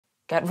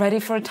Get ready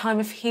for a time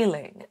of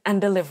healing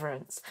and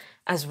deliverance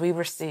as we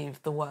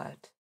receive the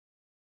word.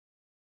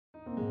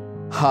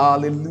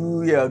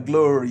 Hallelujah.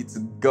 Glory to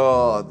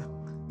God.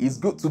 It's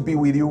good to be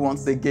with you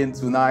once again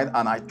tonight,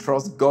 and I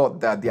trust God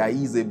that there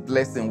is a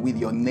blessing with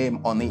your name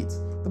on it.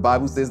 The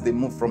Bible says they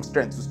move from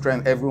strength to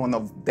strength, every one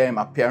of them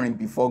appearing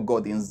before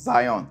God in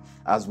Zion.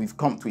 As we've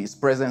come to his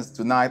presence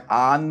tonight,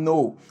 I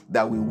know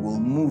that we will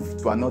move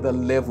to another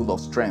level of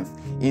strength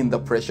in the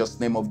precious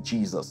name of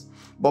Jesus.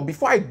 But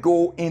before I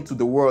go into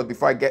the word,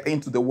 before I get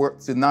into the word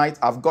tonight,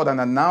 I've got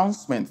an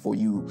announcement for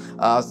you.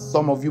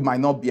 Some of you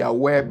might not be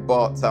aware,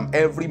 but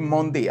every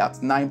Monday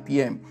at 9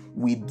 p.m.,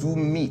 we do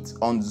meet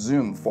on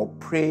Zoom for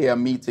prayer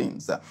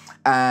meetings.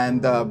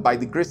 And by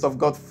the grace of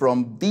God,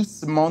 from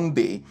this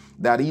Monday,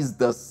 that is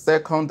the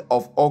 2nd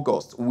of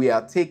August, we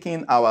are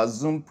taking our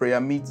Zoom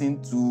prayer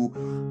meeting to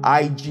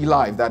IG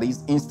Live, that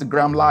is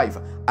Instagram Live.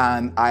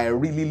 And I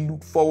really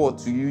look forward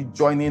to you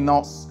joining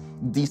us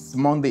this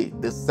Monday,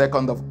 the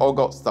 2nd of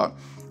August.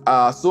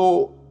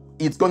 So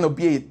it's going to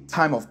be a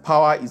time of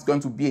power. It's going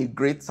to be a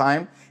great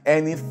time.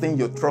 Anything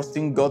you're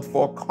trusting God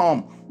for,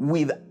 come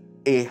with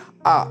a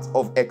heart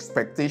of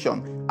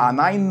expectation. And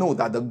I know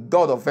that the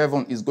God of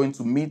heaven is going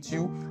to meet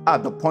you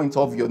at the point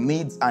of your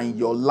needs, and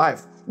your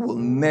life will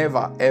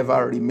never,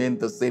 ever remain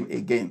the same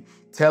again.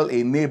 Tell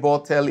a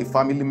neighbor, tell a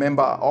family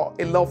member, or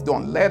a loved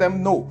one. Let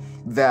them know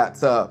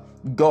that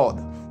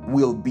God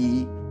will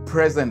be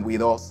present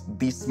with us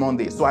this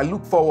Monday. So I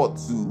look forward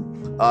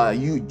to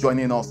you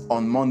joining us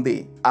on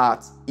Monday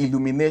at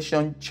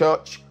Illumination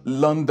Church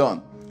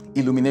London.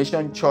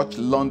 Illumination Church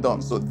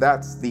London. So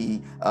that's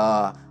the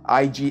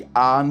IG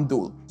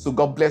handle. So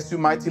God bless you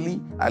mightily.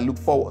 I look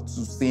forward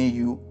to seeing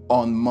you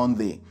on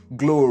Monday.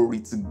 Glory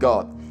to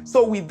God.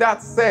 So with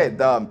that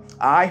said,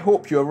 I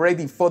hope you're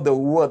ready for the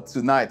word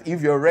tonight.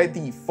 If you're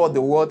ready for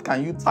the word,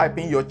 can you type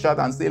in your chat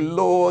and say,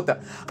 Lord,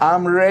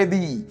 I'm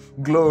ready.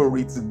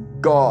 Glory to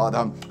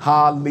God.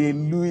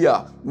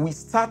 Hallelujah. We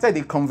started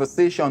a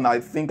conversation, I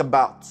think,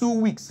 about 2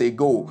 weeks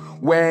ago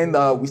when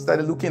we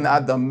started looking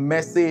at the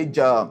message,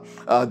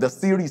 the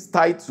series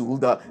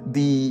titled,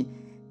 The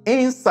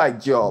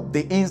Inside Job.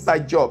 The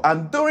Inside Job.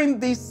 And during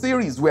this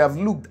series, we have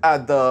looked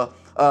at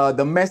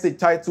the message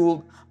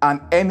titled, An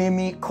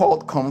Enemy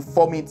Called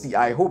Conformity.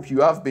 I hope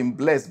you have been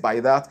blessed by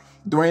that.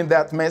 During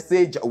that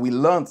message, we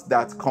learned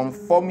that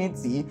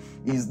conformity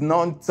is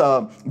not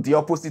the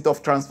opposite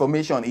of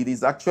transformation. It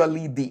is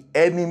actually the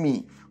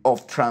enemy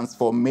of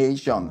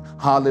transformation.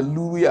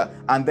 Hallelujah.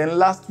 And then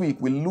last week,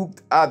 we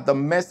looked at the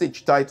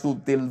message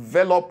titled,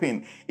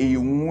 Developing a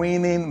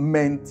Winning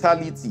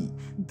Mentality.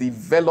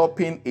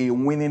 Developing a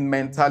winning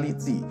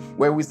mentality,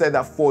 where we said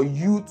that for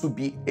you to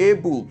be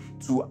able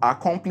to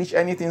accomplish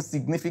anything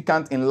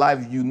significant in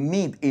life, you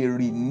need a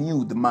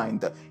renewed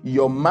mind.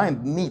 Your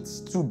mind needs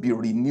to be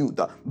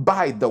renewed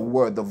by the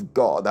word of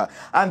God.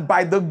 And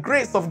by the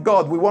grace of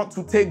God, we want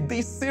to take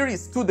this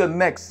series to the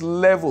next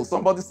level.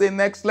 Somebody say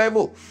next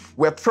level.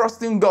 We're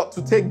trusting God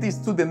to take this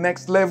to the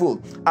next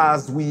level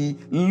as we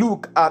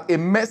look at a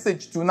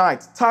message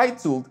tonight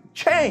titled,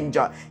 Change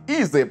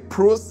is a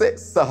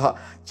process.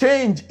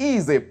 Change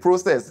is a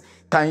process.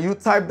 Can you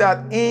type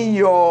that in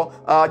your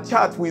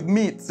chat with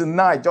me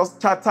tonight? Just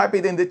type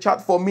it in the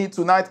chat for me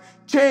tonight.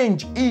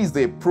 Change is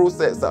a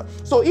process.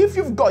 So if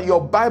you've got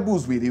your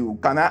Bibles with you,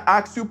 can I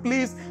ask you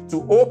please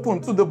to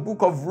open to the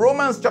book of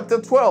Romans chapter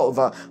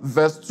 12,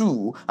 verse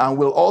 2. And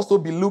we'll also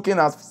be looking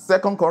at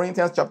 2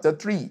 Corinthians chapter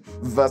 3,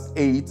 verse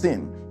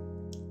 18.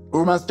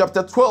 Romans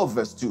chapter 12,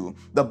 verse 2,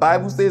 the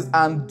Bible says,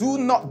 and do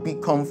not be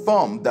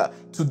conformed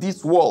to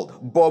this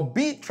world, but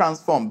be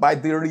transformed by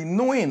the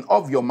renewing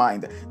of your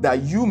mind,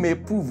 that you may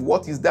prove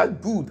what is that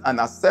good and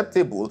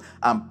acceptable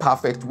and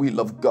perfect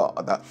will of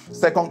God.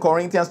 2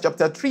 Corinthians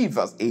chapter 3,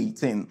 verse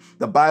 18,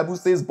 the Bible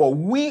says, but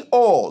we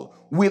all,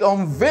 with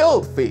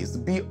unveiled face,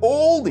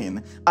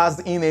 beholding as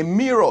in a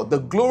mirror the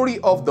glory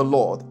of the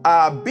Lord,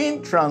 are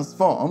being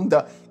transformed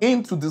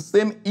into the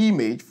same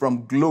image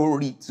from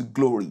glory to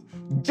glory,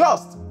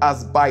 just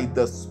as by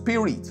the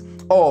Spirit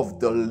of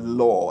the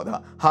Lord.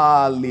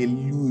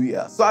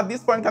 Hallelujah. So at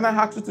this point, can I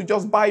ask you to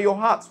just bow your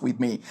hearts with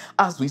me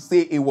as we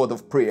say a word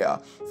of prayer?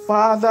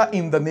 Father,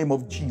 in the name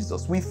of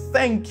Jesus, we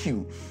thank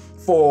you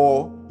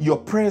for your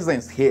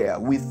presence here.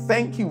 We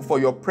thank you for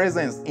your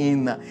presence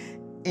in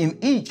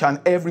each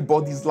and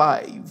everybody's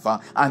life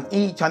and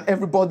each and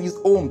everybody's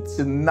home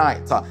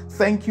tonight.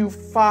 Thank you,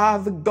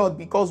 Father God,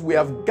 because we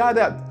have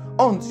gathered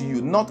unto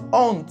you, not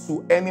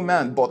unto any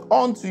man, but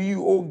unto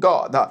you, O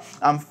God.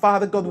 And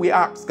Father God, we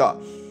ask,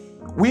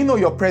 we know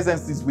your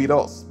presence is with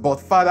us, but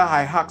Father,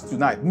 I ask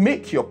tonight,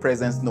 make your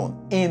presence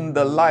known in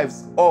the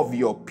lives of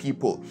your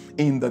people,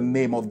 in the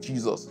name of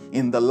Jesus,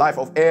 in the life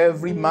of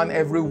every man,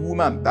 every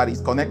woman that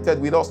is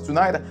connected with us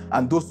tonight,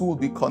 and those who will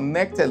be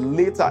connected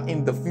later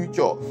in the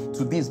future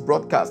to this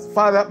broadcast.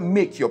 Father,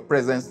 make your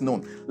presence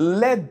known.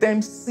 Let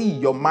them see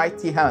your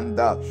mighty hand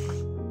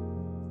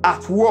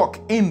at work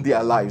in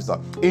their lives,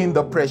 in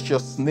the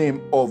precious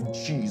name of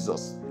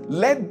Jesus.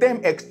 let them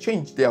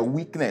exchange their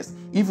weakness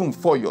even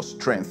for your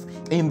strength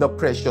in the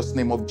precious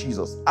name of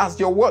Jesus. As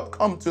your word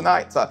come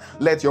tonight,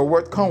 let your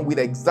word come with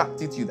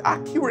exactitude,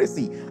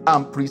 accuracy,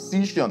 and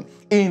precision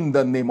in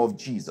the name of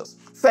Jesus.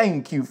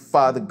 Thank you,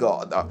 Father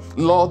God.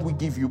 Lord, we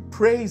give you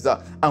praise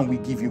and we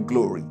give you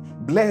glory.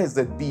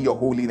 Blessed be your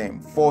holy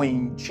name. For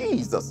in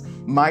Jesus'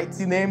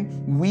 mighty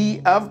name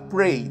we have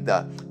prayed.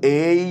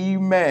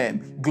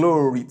 Amen.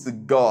 Glory to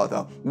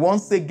God.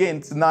 Once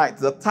again tonight,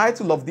 the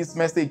title of this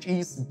message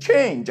is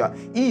Change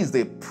is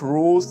a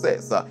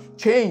Process.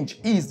 Change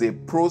is a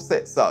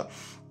process.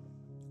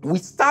 We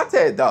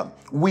started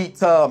with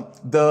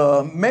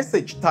the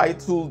message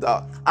titled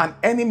An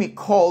Enemy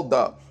Called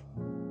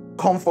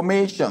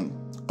Conformation,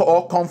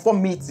 or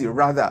Conformity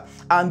rather.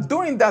 And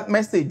during that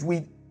message,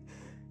 we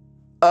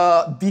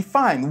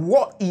define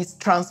what is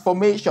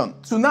transformation.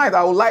 Tonight,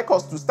 I would like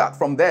us to start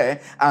from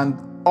there and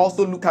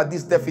also look at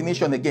this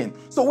definition again.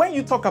 So when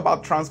you talk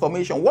about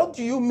transformation, what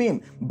do you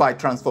mean by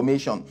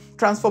transformation?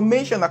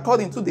 Transformation,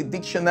 according to the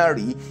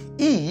dictionary,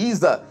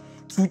 is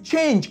to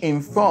change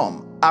in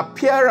form,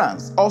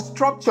 appearance, or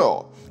structure.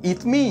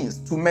 It means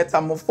to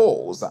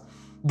metamorphose.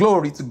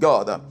 Glory to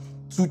God.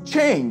 To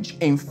change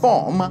in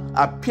form,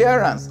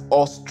 appearance,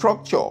 or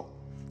structure.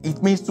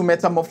 It means to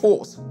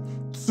metamorphose.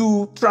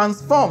 To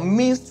transform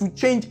means to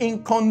change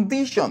in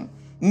condition,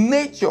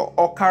 nature,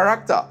 or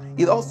character.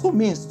 It also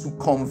means to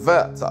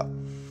convert.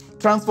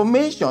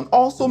 Transformation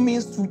also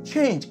means to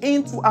change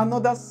into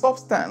another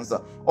substance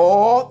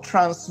or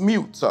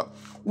transmute.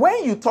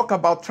 When you talk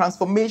about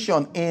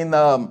transformation in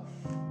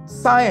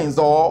science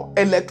or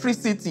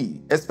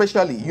electricity,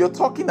 especially, you're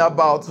talking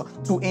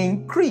about to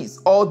increase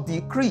or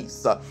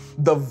decrease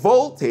the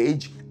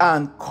voltage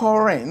and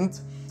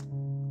current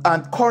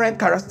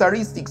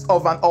characteristics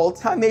of an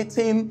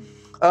alternating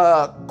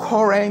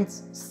current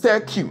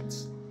circuit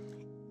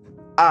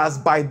as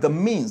by the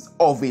means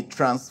of a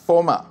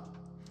transformer.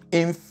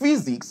 In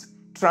physics,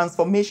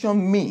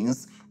 transformation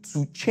means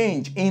to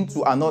change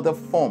into another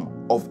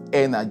form of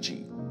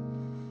energy.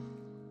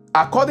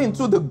 According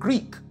to the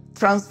Greek,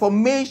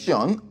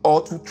 transformation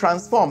or to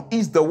transform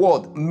is the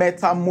word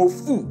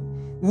metamorpho,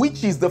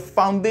 which is the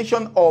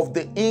foundation of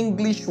the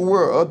English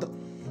word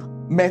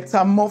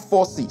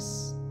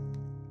metamorphosis.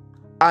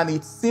 And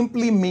it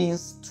simply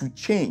means to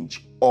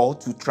change or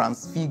to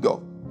transfigure.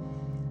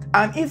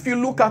 And if you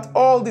look at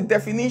all the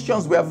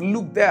definitions we have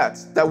looked at,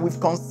 that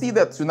we've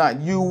considered tonight,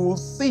 you will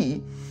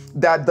see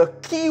that the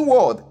key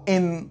word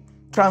in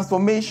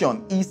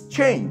transformation is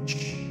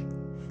change.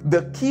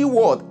 The key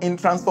word in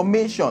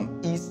transformation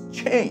is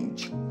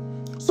change.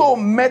 So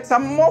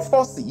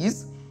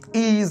metamorphosis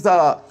is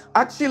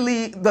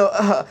actually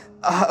the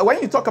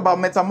when you talk about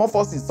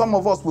metamorphosis, some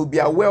of us will be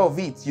aware of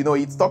it. You know,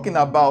 it's talking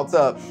about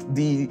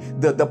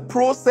the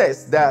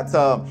process that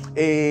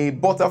a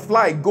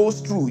butterfly goes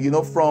through. You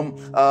know, from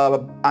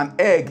an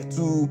egg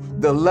to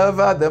the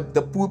larva,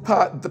 the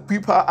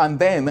pupa, and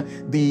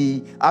then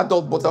the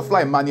adult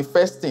butterfly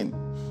manifesting.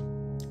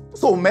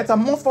 So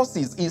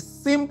metamorphosis is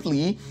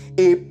simply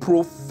a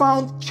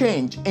profound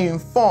change in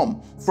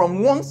form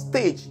from one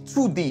stage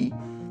to the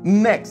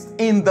next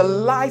in the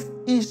life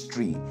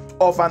history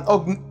of an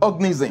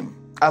organism.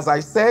 As I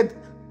said,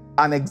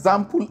 an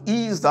example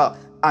is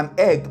an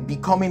egg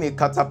becoming a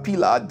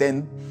caterpillar,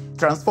 then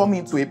transforming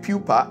into a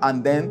pupa,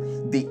 and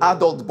then the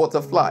adult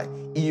butterfly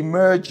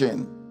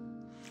emerging.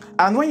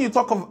 And when you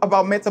talk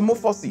about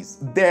metamorphosis,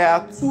 there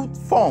are two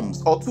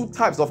forms or two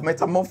types of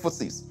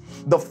metamorphosis.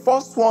 The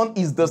first one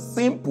is the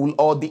simple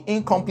or the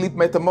incomplete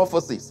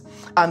metamorphosis.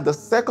 And the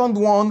second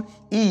one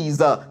is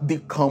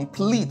the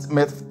complete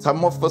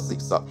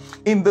metamorphosis.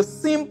 In the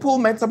simple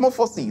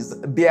metamorphosis,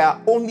 there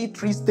are only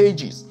three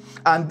stages.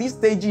 And these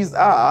stages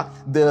are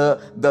the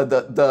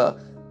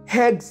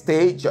egg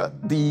stage,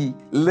 the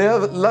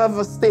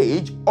larva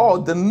stage, or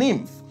the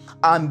nymph,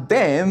 and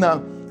then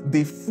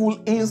the full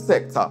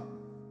insect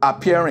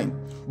appearing.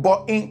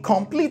 But in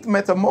complete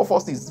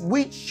metamorphosis,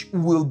 which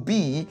will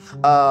be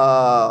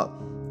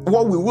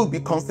what we will be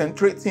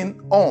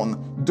concentrating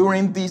on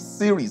during this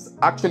series,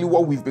 actually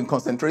what we've been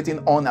concentrating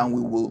on and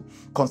we will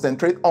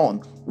concentrate on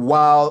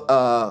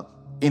while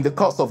in the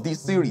course of this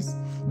series.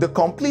 The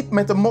complete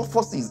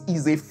metamorphosis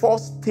is a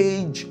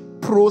four-stage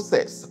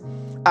process.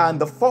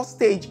 And the first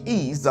stage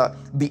is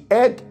the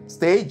egg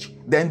stage,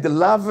 then the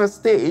larva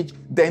stage,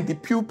 then the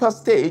pupa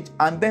stage,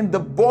 and then the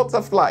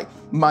butterfly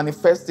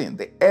manifesting.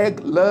 The egg,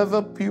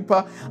 larva,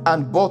 pupa,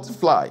 and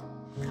butterfly.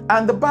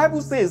 And the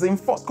Bible says in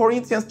 1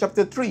 Corinthians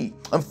chapter 3,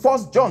 and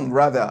 1 John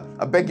rather,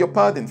 I beg your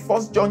pardon,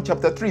 1 John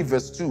chapter 3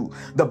 verse 2,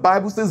 the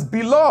Bible says,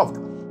 "Beloved,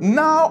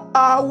 now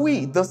are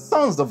we the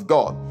sons of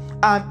God,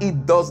 and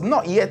it does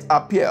not yet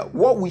appear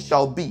what we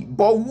shall be,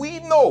 but we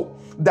know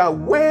that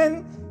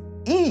when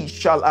he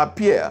shall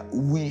appear,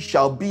 we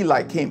shall be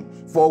like him,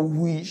 for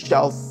we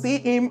shall see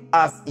him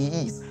as he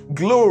is."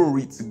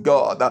 Glory to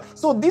God.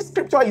 So this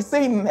scripture is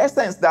saying in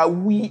essence that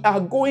we are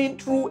going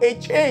through a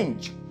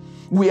change.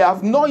 We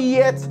have not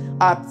yet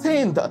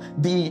attained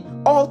the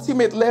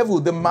ultimate level,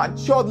 the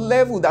matured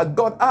level that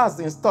God has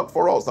in stock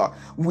for us.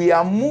 We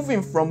are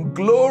moving from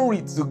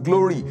glory to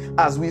glory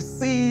as we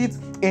see it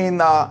in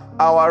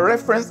our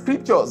reference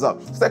scriptures.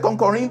 2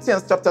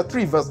 Corinthians chapter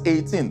 3 verse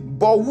 18.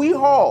 But we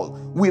all,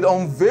 with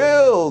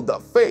unveiled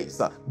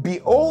face,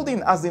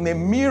 beholding as in a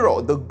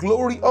mirror the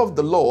glory of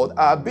the Lord,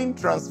 are being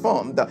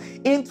transformed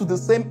into the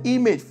same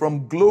image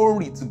from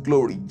glory to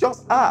glory,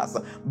 just as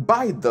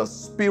by the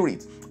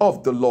Spirit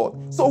of the Lord.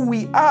 So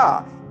we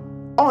are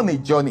on a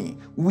journey.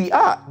 We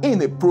are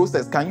in a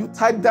process. Can you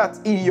type that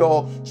in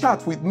your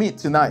chat with me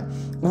tonight?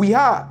 We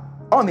are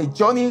on a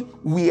journey.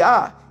 We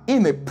are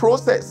in a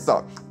process,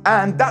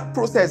 and that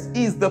process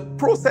is the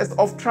process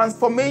of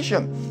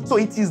transformation. So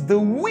it is the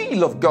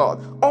will of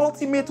God,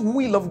 ultimate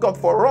will of God,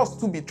 for us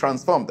to be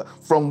transformed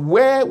from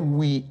where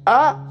we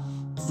are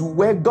to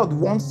where God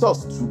wants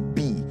us to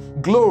be.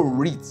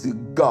 Glory to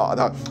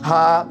God.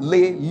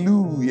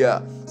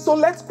 Hallelujah. So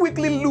let's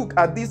quickly look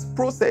at this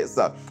process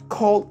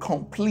called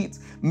complete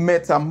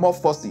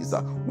metamorphosis.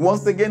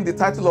 Once again, the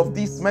title of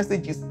this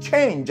message is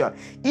Change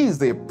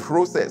is a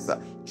Process.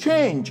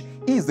 Change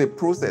is a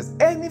process.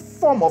 Any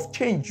form of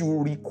change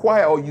you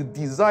require or you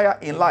desire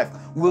in life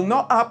will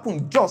not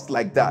happen just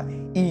like that.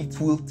 It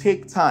will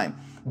take time,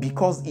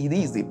 because it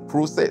is a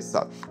process.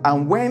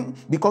 And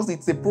because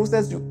it's a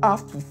process, you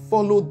have to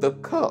follow the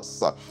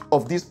course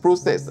of this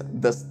process,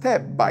 the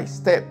step by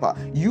step.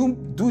 You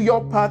do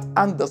your part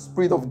and the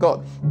Spirit of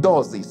God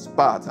does his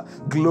part.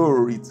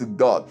 Glory to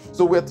God.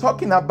 So we're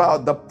talking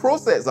about the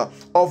process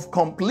of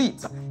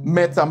complete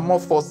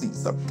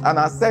metamorphosis. And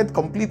I said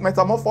complete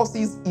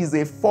metamorphosis is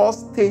a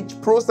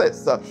four-stage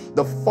process.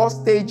 The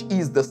first stage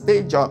is the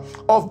stage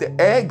of the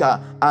egg,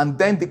 and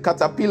then the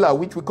caterpillar,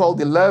 which we call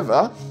the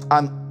larva,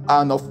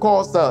 and of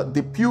course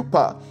the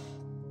pupa,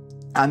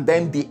 and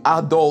then the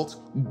adult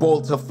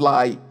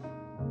butterfly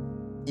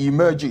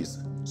emerges.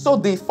 So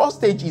the first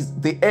stage is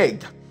the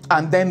egg,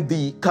 and then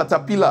the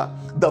caterpillar.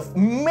 The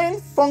main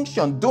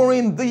function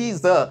during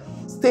this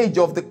stage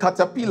of the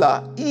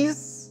caterpillar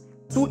is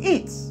to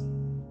eat.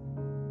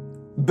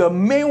 The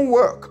main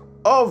work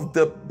of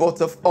the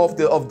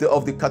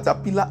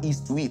caterpillar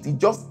is to eat. It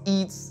just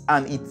eats,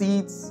 and it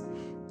eats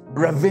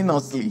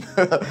ravenously.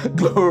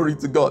 Glory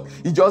to God.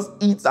 It just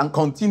eats and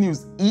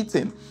continues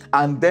eating,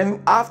 and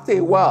then after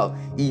a while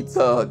it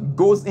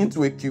goes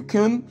into a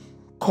cocoon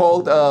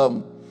called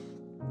a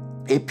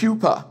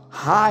pupa.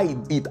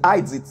 It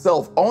hides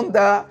itself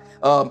under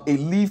a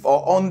leaf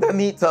or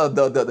underneath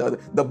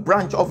the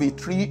branch of a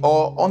tree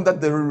or under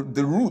the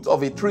root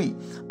of a tree,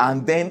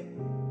 and then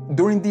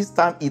during this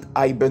time it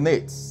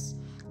hibernates,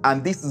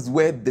 and this is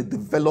where the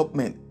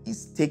development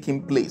is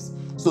taking place.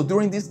 So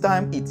during this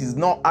time, it is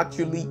not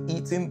actually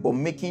eating, but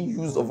making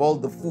use of all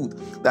the food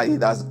that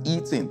it has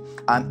eaten.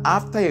 And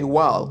after a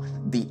while,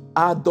 the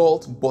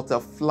adult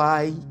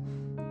butterfly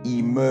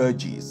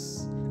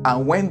emerges.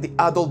 And when the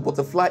adult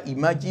butterfly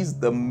emerges,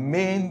 the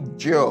main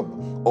job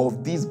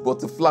of this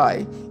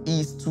butterfly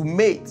is to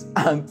mate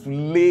and to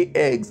lay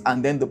eggs,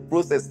 and then the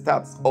process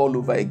starts all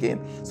over again.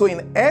 So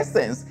in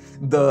essence,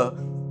 the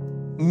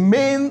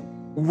main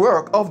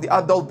work of the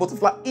adult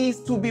butterfly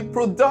is to be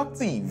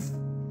productive,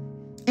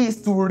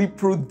 is to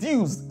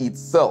reproduce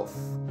itself.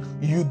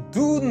 You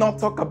do not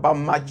talk about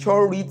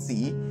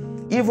maturity,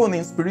 even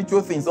in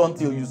spiritual things,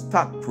 until you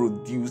start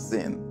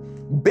producing.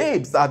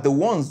 Babes are the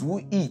ones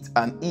who eat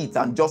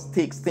and just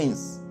takes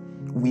things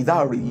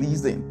without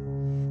releasing.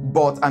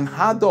 But an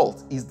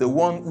adult is the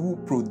one who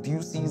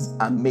produces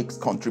and makes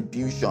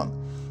contribution.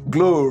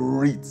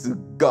 Glory to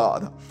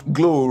God.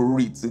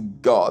 Glory to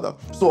God.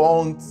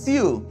 So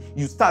until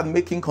you start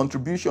making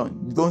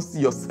contribution, you don't see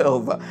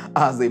yourself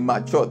as a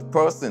matured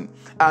person.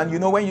 And you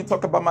know, when you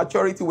talk about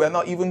maturity, we're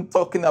not even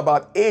talking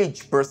about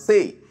age per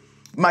se.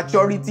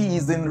 Maturity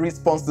is in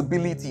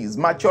responsibilities.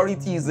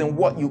 Maturity is in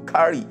what you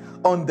carry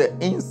on the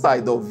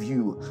inside of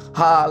you.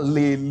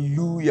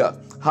 Hallelujah.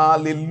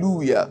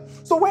 Hallelujah.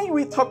 So when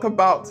we talk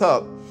about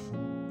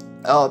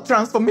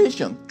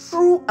transformation,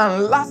 true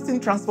and lasting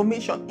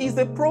transformation is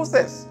a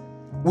process.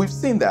 We've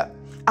seen that.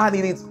 And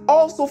it is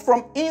also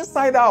from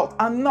inside out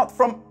and not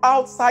from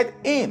outside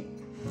in.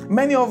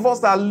 Many of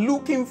us are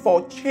looking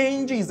for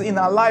changes in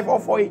our life, or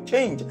for a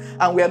change,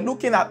 and we are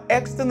looking at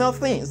external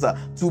things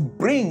to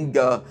bring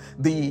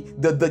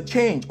the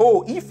change.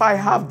 Oh, if I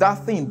have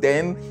that thing,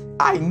 then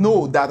I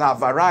know that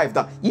I've arrived.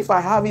 If I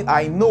have it,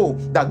 I know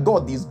that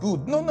God is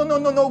good. No.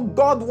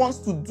 God wants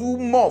to do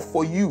more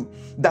for you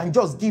than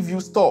just give you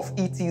stuff.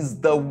 It is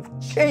the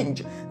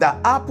change that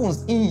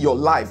happens in your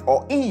life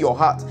or in your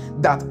heart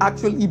that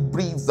actually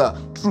brings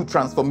true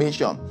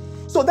transformation.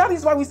 So that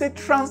is why we say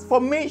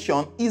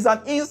transformation is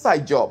an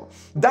inside job.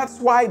 That's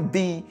why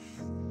the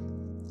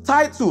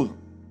title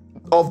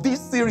of this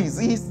series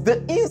is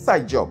The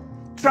Inside Job.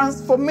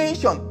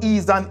 Transformation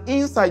is an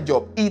inside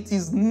job. It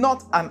is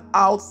not an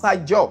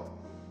outside job.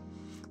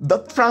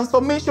 The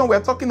transformation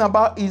we're talking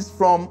about is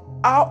from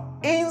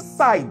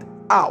inside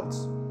out,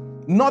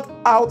 not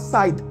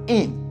outside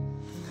in.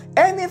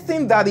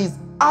 Anything that is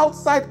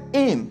outside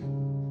in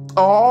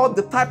or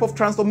the type of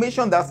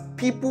transformation that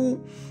people,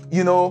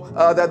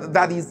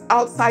 that is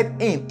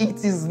outside in,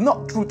 it is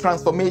not true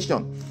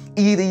transformation.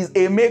 It is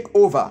a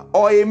makeover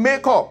or a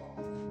makeup.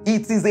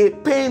 It is a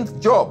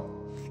paint job.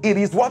 It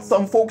is what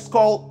some folks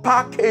call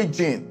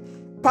packaging.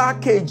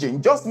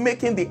 Packaging, just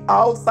making the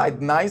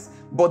outside nice,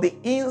 but the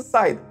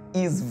inside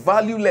is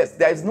valueless.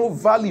 There is no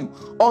value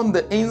on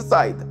the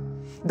inside.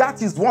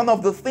 That is one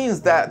of the things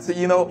that,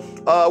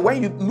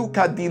 when you look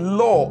at the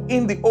law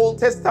in the Old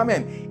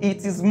Testament,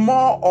 it is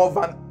more of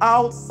an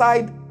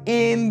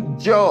outside-in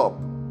job.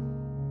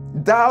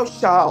 Thou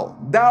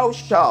shalt, thou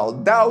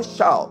shalt, thou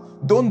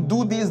shalt. Don't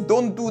do this,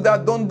 don't do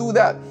that, don't do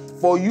that.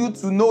 For you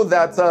to know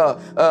that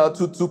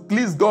to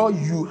please God,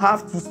 you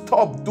have to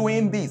stop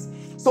doing this.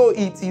 So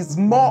it is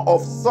more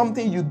of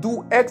something you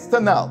do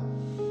external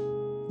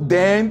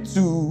than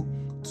to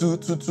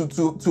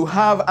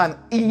have an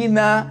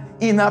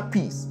inner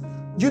peace.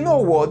 You know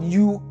what?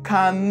 You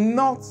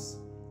cannot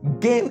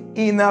gain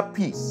inner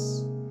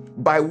peace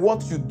by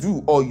what you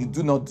do or you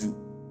do not do.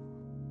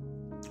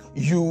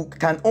 You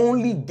can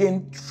only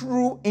gain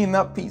true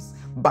inner peace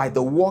by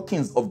the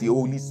workings of the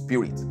Holy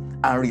Spirit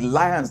and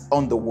reliance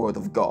on the Word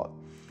of God.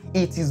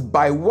 It is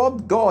by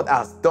what God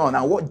has done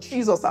and what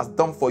Jesus has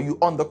done for you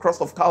on the cross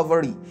of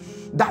Calvary.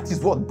 That is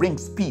what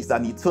brings peace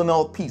and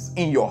eternal peace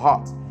in your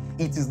heart.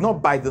 It is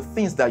not by the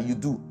things that you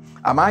do.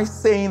 Am I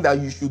saying that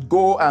you should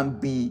go and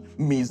be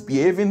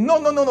misbehaving?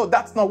 No.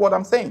 That's not what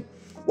I'm saying.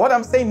 What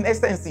I'm saying in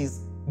essence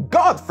is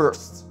God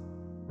first.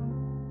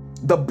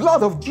 The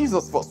blood of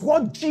Jesus first.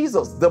 What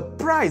Jesus, the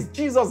price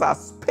Jesus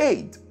has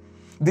paid.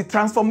 The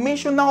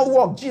transformational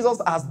work Jesus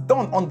has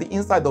done on the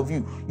inside of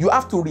you. You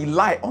have to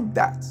rely on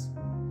that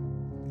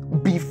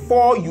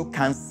before you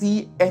can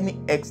see any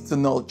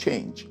external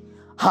change.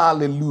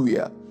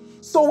 Hallelujah.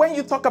 So when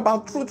you talk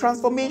about true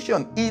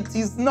transformation, it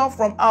is not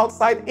from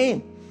outside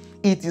in.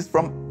 It is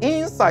from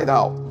inside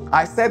out.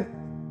 I said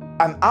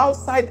an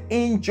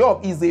outside-in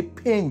job is a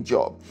pain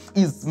job.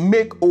 It's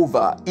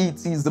makeover.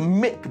 It is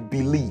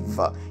make-believe.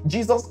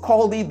 Jesus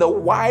called it the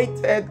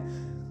whited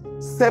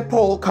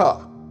sepulchre.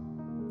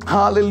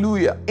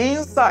 Hallelujah.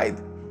 Inside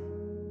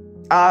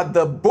are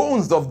the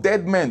bones of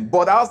dead men,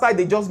 but outside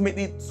they just made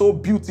it so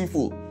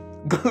beautiful.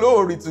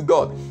 Glory to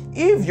God.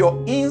 If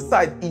your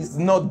inside is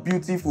not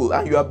beautiful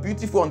and you are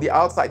beautiful on the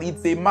outside,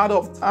 it's a matter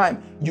of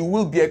time. You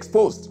will be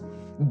exposed.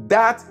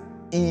 That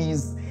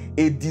is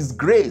a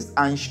disgrace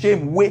and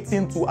shame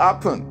waiting to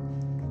happen.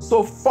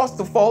 So first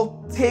of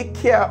all, take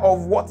care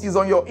of what is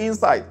on your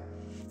inside.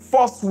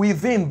 First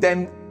within,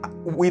 then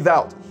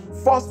without.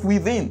 First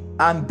within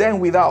and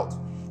then without.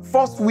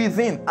 First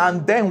within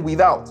and then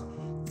without.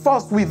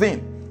 First within.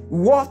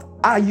 What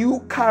are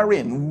you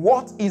carrying?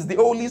 What is the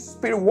Holy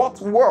Spirit?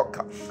 What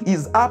work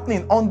is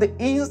happening on the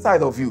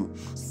inside of you?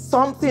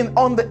 Something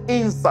on the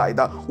inside,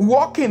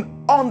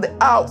 working on the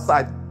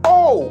outside.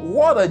 Oh,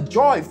 what a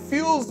joy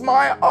fills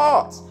my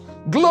heart.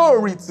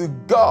 Glory to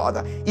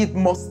God. It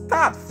must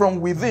start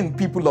from within,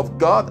 people of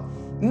God,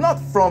 not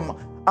from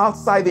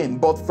outside in,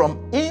 but from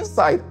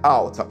inside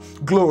out.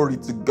 Glory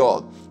to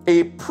God.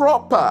 A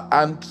proper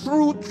and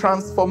true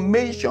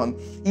transformation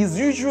is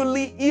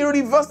usually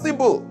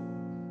irreversible.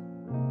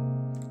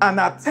 An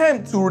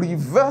attempt to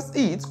reverse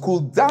it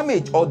could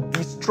damage or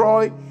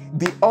destroy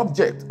the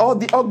object or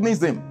the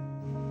organism.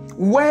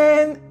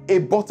 When a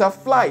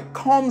butterfly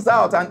comes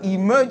out and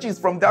emerges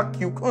from that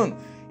cocoon,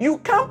 you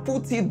can't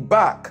put it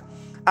back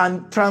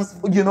and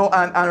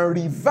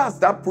reverse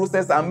that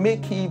process and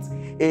make it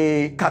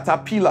a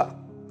caterpillar.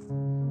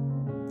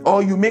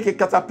 Or you make a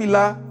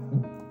caterpillar,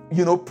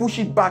 push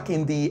it back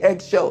in the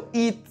eggshell.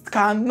 It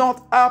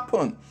cannot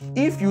happen.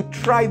 If you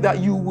try that,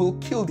 you will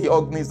kill the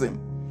organism.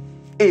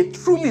 A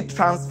truly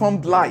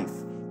transformed life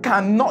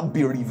cannot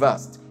be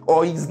reversed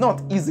or is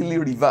not easily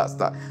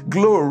reversed.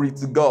 Glory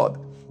to God.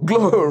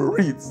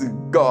 Glory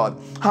to God.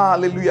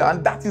 Hallelujah.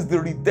 And that is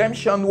the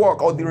redemption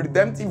work or the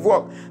redemptive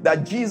work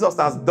that Jesus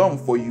has done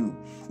for you.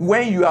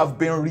 When you have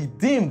been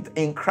redeemed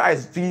in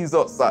Christ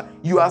Jesus,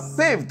 you are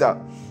saved,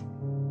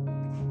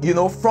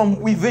 from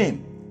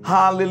within.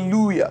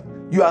 Hallelujah.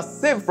 You are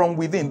saved from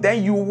within.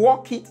 Then you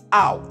walk it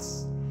out.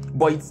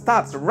 But it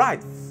starts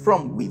right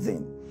from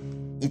within.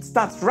 It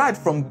starts right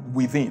from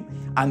within.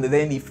 And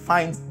then it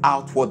finds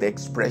outward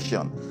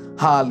expression.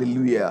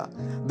 Hallelujah.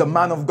 The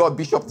man of God,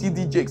 Bishop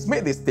T.D. Jakes,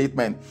 made a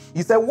statement.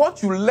 He said,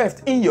 what you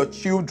left in your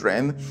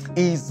children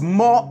is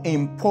more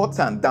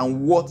important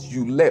than what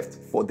you left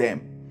for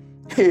them.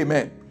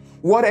 Amen.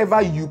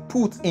 Whatever you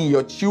put in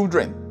your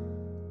children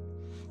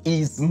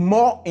is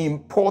more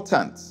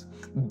important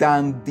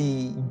than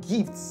the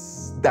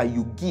gifts that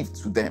you give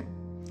to them.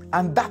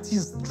 And that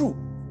is true.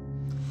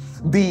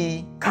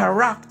 The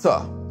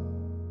character,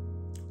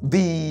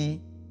 the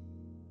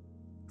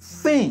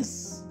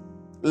things,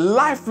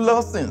 life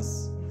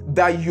lessons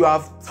that you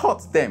have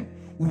taught them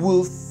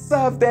will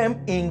serve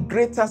them in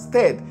greater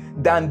stead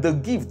than the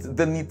gift,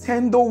 the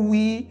Nintendo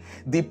Wii,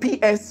 the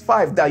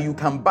PS5 that you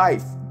can buy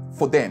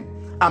for them.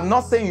 I'm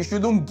not saying you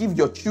shouldn't give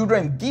your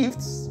children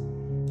gifts,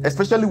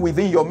 especially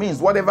within your means.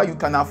 Whatever you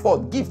can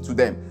afford, give to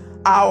them.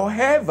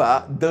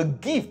 However, the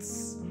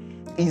gifts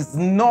is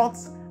not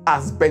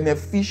as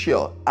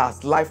beneficial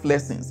as life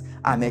lessons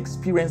and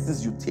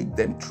experiences you take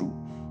them through.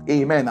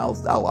 Amen.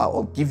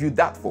 I'll give you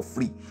that for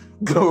free.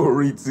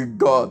 Glory to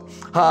God.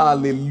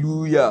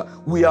 Hallelujah.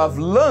 We have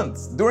learned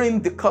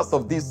during the course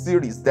of this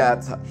series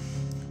that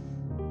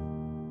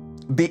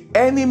the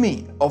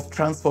enemy of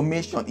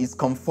transformation is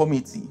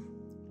conformity.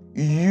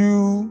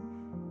 You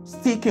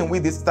sticking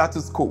with the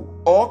status quo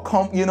or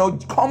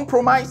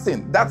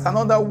compromising. That's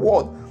another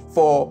word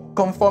for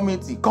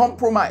conformity.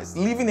 Compromise,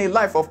 living a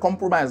life of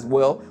compromise.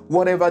 Well,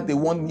 whatever they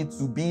want me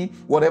to be,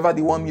 whatever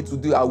they want me to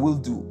do, I will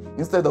do,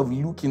 instead of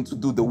looking to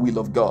do the will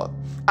of God.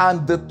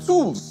 And the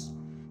tools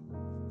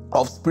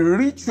of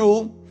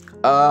spiritual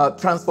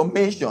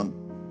transformation,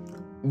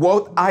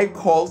 what I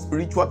call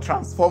spiritual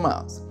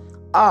transformers,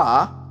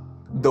 are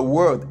the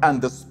Word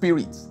and the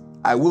Spirit.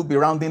 I will be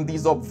rounding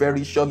these up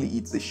very shortly.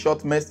 It's a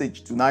short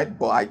message tonight,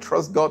 but I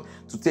trust God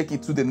to take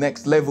it to the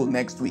next level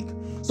next week.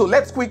 So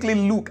let's quickly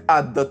look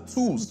at the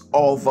tools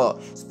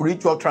of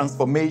spiritual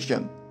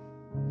transformation.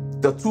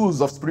 The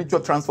tools of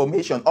spiritual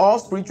transformation, or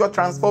spiritual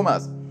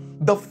transformers.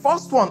 The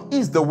first one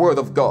is the Word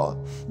of God.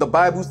 The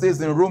Bible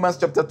says in Romans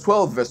chapter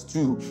 12, verse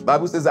 2, the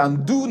Bible says,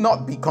 and do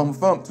not be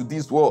conformed to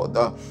this world,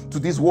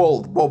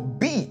 but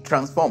be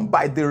transformed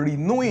by the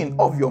renewing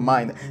of your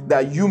mind,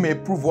 that you may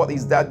prove what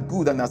is that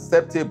good and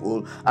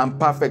acceptable and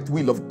perfect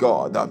will of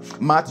God.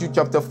 Matthew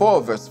chapter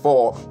 4, verse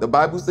 4, the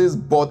Bible says,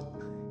 but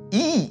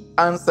he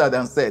answered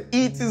and said,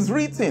 it is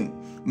written,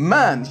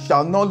 man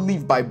shall not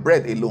live by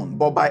bread alone,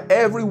 but by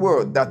every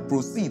word that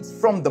proceeds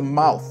from the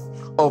mouth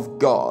of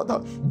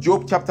God.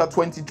 Job chapter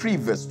 23,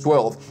 verse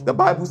 12, the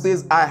Bible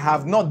says, I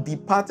have not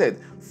departed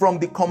from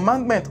the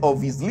commandment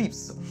of his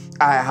lips.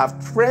 I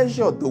have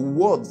treasured the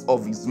words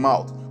of his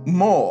mouth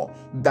more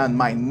than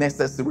my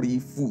necessary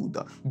food.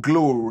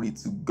 Glory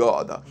to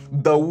God.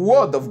 The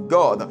Word of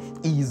God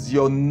is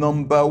your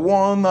number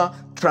one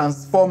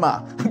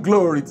transformer.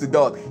 Glory to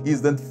God.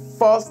 Is the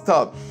first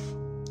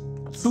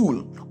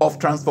tool of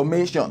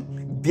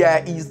transformation.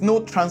 There is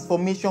no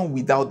transformation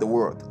without the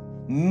Word.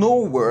 No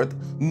word,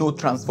 no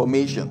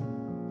transformation.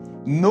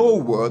 No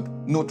word,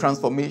 no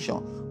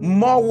transformation.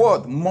 More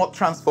word, more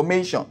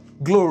transformation.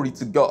 Glory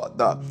to God.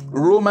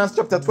 Romans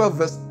chapter 12,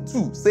 verse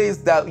 2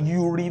 says that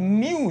you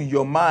renew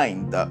your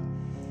mind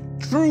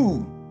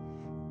through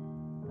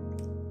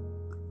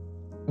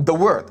the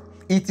word.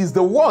 It is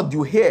the word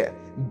you hear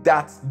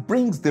that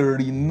brings the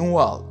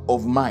renewal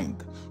of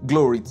mind.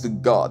 Glory to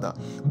God.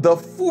 The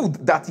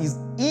food that is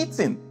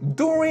eaten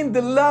during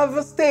the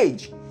larva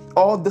stage,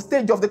 or the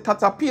stage of the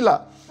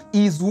caterpillar,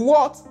 is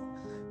what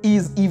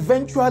is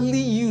eventually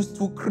used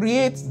to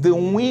create the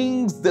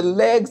wings, the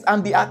legs,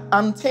 and the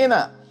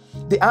antenna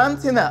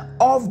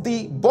of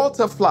the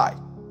butterfly.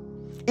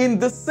 In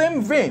the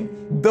same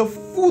vein, the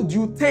food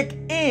you take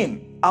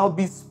in, I'll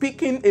be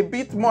speaking a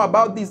bit more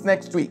about this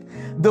next week.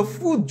 The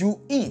food you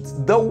eat,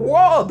 the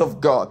Word of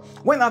God.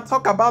 When I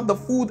talk about the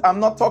food, I'm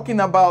not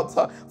talking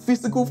about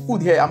physical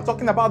food here. I'm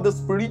talking about the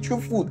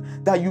spiritual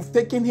food that you've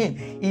taken in,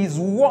 is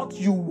what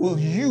you will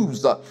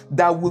use,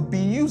 that will be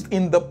used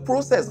in the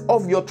process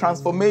of your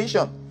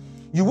transformation.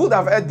 You would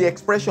have heard the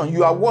expression,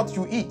 you are what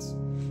you eat.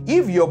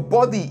 If your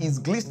body is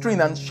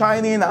glistering and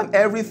shining and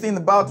everything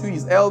about you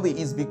is healthy,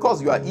 it's because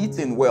you are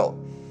eating well.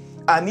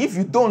 And if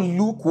you don't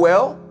look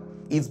well,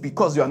 it's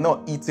because you are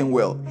not eating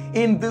well.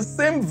 In the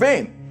same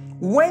vein,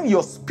 when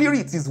your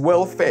spirit is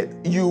well fed,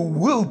 you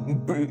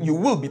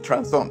will be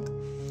transformed.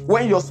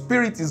 When your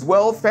spirit is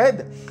well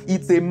fed,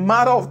 it's a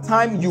matter of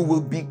time you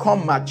will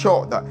become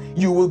matured.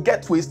 You will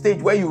get to a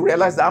stage where you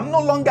realize that I'm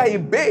no longer a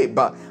babe,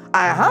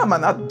 I am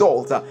an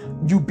adult.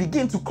 You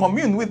begin to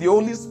commune with the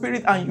Holy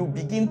Spirit and you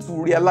begin to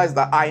realize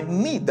that I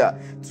need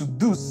to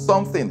do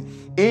something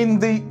in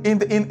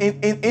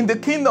the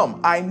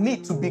kingdom. I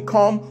need to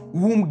become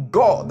whom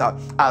God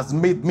has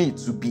made me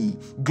to be.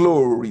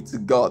 Glory to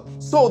God.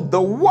 So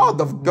the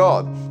Word of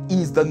God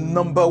is the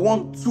number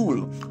one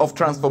tool of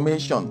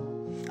transformation.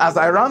 As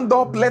I round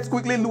up, let's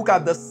quickly look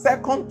at the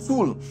second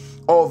tool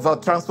of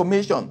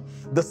transformation.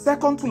 The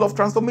second tool of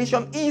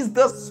transformation is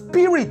the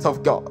Spirit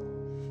of God.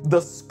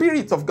 The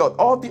Spirit of God,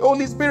 or the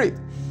Holy Spirit.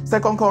 2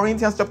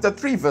 Corinthians chapter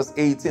 3, verse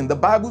 18, the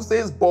Bible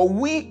says, but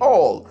we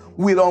all,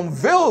 with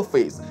unveiled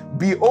face,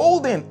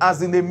 beholding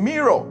as in a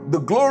mirror the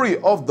glory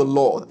of the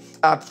Lord,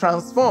 are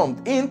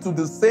transformed into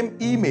the same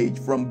image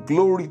from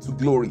glory to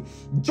glory,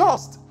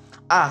 just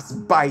as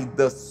by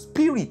the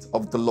Spirit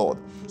of the Lord.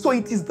 So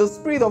it is the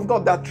Spirit of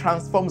God that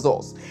transforms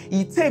us.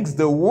 He takes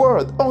the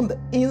word on the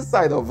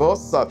inside of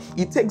us.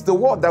 He takes the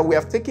word that we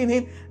have taken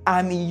in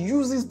and he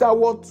uses that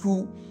word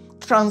to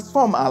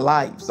transform our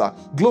lives.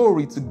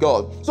 Glory to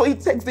God. So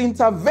it takes the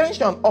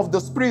intervention of the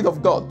Spirit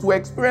of God to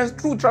experience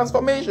true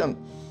transformation.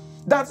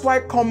 That's why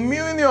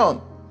communion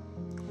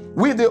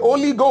with the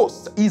Holy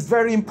Ghost is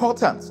very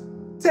important.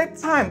 Take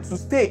time to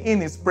stay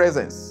in His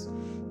presence.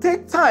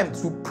 Take time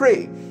to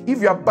pray. If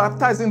you are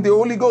baptized in the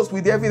Holy Ghost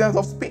with the evidence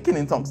of speaking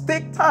in tongues,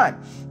 take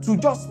time to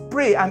just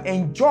pray and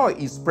enjoy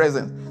His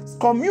presence.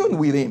 Commune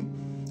with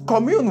Him.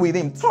 Commune with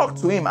him, talk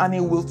to him, and he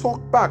will talk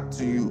back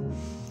to you.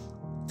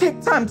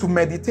 Take time to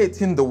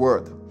meditate in the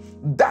word.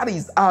 That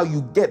is how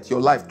you get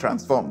your life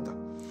transformed.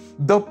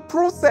 The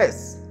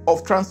process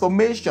of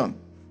transformation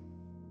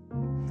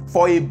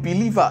for a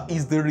believer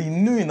is the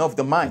renewing of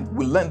the mind.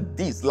 We learned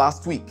this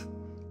last week.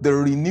 The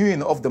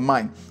renewing of the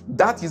mind.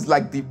 That is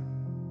like the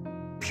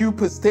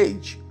pupa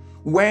stage,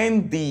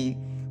 when the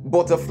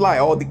butterfly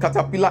or the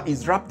caterpillar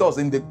is wrapped up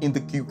in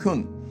the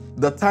cocoon.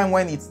 The time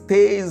when it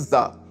stays,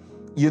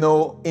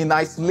 in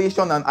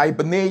isolation and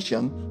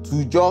hibernation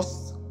to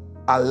just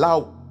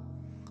allow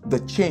the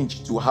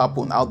change to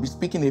happen. I'll be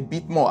speaking a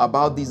bit more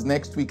about this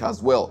next week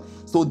as well.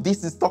 So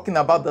this is talking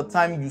about the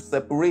time you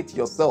separate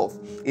yourself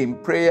in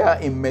prayer,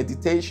 in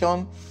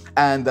meditation,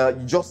 and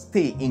just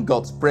stay in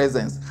God's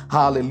presence.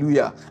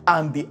 Hallelujah.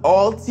 And the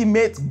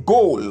ultimate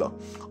goal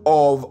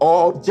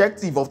or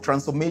objective of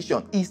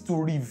transformation is to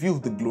reveal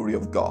the glory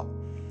of God.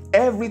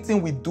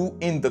 Everything we do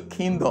in the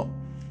kingdom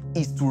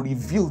is to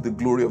reveal the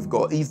glory of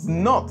God. It's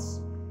not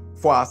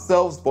for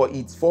ourselves, but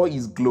it's for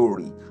his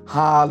glory.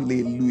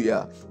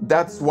 Hallelujah.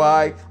 That's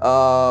why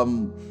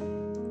 2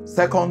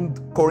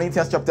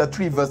 Corinthians chapter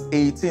 3 verse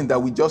 18 that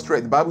we just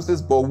read, the Bible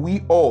says, but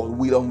we all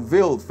with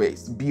unveiled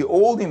face,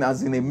 beholding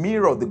as in a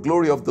mirror the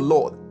glory of the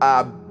Lord,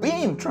 are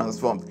being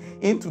transformed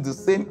into the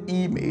same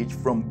image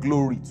from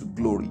glory to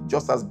glory,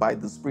 just as by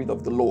the Spirit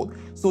of the Lord.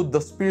 So the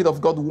Spirit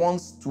of God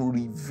wants to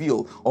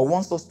reveal, or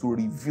wants us to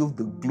reveal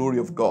the glory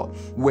of God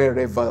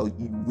wherever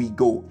we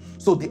go.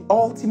 So the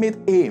ultimate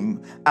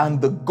aim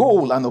and the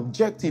goal and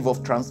objective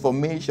of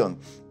transformation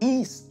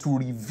is to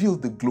reveal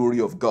the glory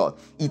of God.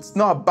 It's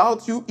not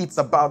about you, it's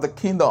about the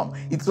kingdom.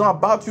 It's not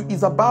about you,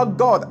 it's about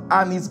God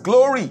and his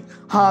glory.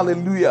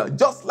 Hallelujah.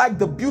 Just like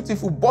the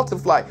beautiful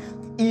butterfly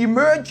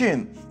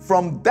emerging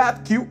from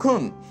that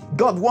cocoon,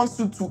 God wants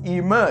you to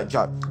emerge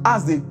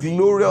as a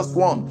glorious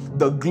one.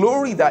 The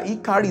glory that he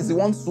carries, he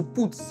wants to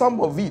put some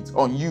of it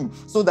on you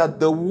so that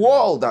the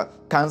world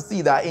can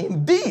see that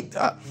indeed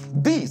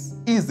this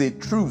is a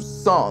true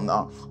son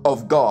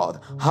of God.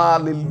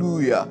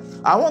 Hallelujah.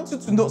 I want you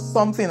to know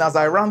something as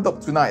I round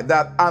up tonight,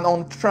 that an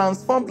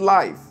untransformed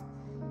life,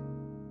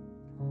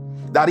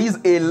 that is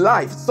a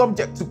life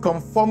subject to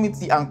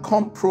conformity and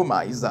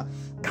compromise,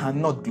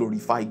 cannot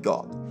glorify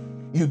God.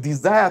 You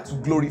desire to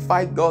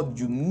glorify God,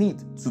 you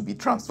need to be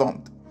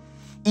transformed.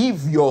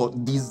 If your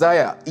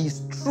desire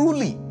is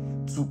truly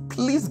to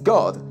please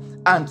God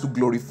and to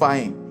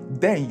glorify him,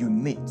 then you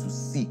need to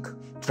seek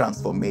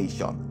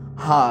transformation.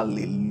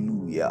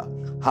 Hallelujah.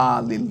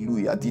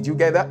 Hallelujah. Did you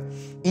get that?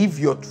 If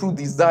your true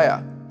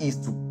desire is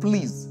to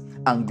please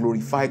and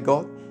glorify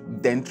God,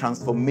 then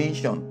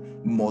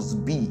transformation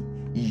must be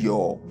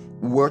your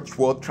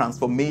watchword.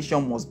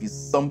 Transformation must be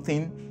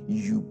something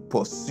you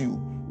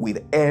pursue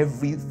with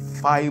every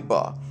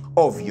fiber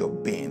of your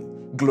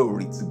being.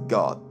 Glory to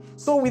God.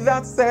 So with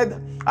that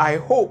said, I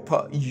hope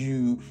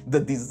the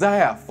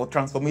desire for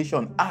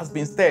transformation has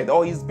been stirred,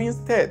 or is being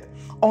stirred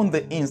on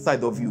the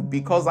inside of you,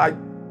 because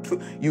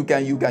you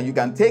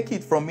can take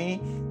it from me.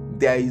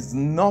 There is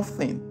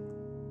nothing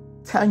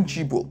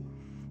tangible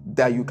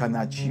that you can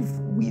achieve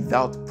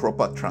without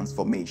proper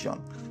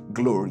transformation.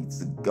 Glory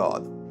to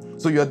God.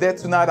 So you're there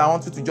tonight. I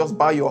want you to just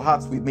bow your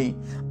hearts with me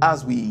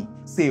as we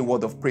say a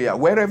word of prayer.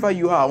 Wherever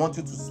you are, I want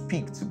you to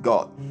speak to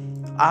God.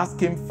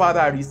 Ask him, Father,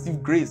 I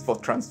receive grace for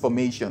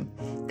transformation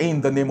in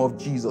the name of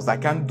Jesus. I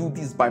can't do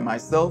this by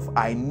myself.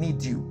 I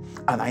need you,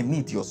 and I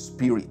need your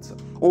Spirit.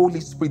 Holy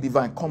Spirit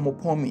divine, come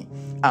upon me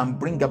and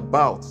bring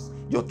about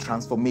your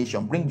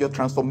transformation. Bring your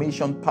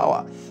transformation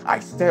power. I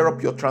stir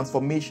up your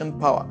transformation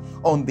power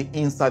on the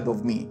inside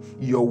of me.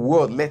 Your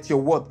word, let your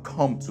word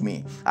come to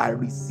me. I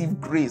receive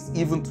grace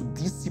even to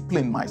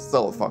discipline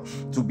myself,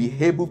 to be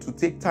able to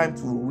take time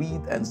to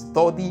read and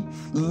study,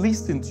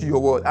 listen to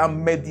your word,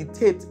 and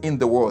meditate in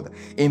the word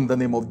in the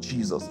name of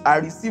Jesus. I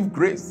receive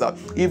grace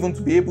even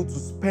to be able to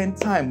spend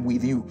time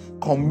with you,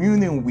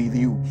 communing with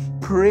you,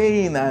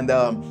 praying and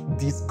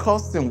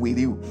discussing with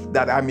you,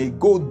 that I may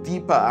go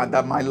deeper and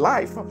that my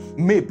life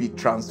may be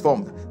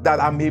transformed,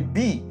 that I may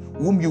be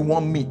whom you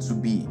want me to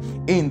be,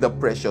 in the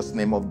precious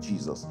name of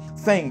Jesus.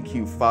 Thank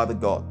you, Father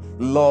God.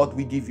 Lord,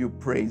 we give you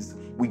praise.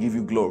 We give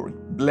you glory.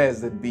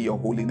 Blessed be your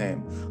holy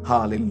name.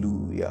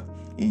 Hallelujah.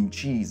 In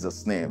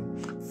Jesus' name.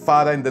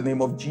 Father, in the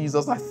name of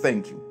Jesus, I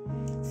thank you.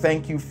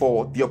 Thank you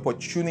for the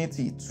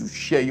opportunity to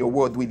share your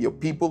word with your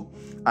people.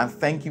 And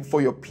thank you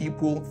for your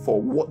people for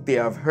what they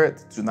have heard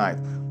tonight.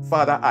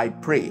 Father, I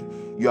pray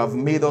you have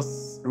made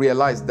us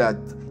realize that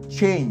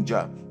change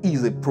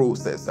is a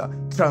process.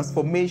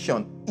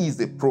 Transformation is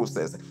a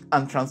process,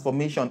 and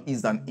transformation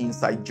is an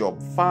inside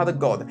job. Father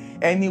God,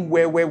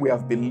 anywhere where we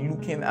have been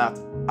looking at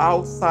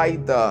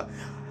outside the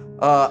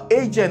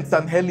agents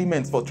and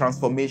elements for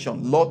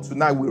transformation, Lord,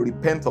 tonight we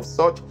repent of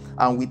such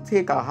and we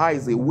take our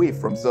eyes away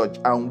from such,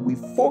 and we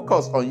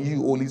focus on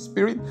you, Holy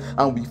Spirit,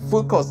 and we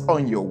focus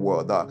on your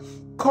word.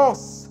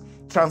 Cause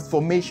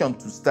transformation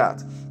to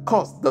start.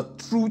 Cause the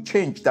true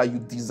change that you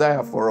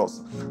desire for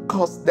us.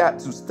 Cause that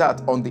to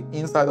start on the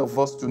inside of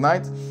us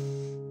tonight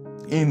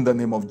in the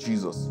name of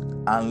Jesus.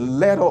 And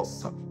let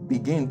us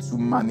begin to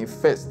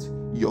manifest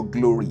your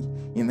glory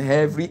in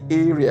every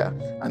area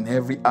and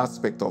every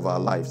aspect of our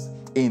lives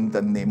in the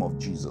name of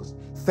Jesus.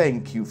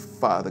 Thank you,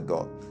 Father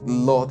God.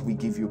 Lord, we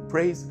give you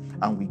praise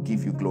and we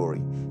give you glory.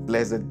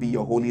 Blessed be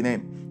your holy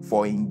name,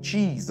 for in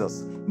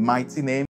Jesus' mighty name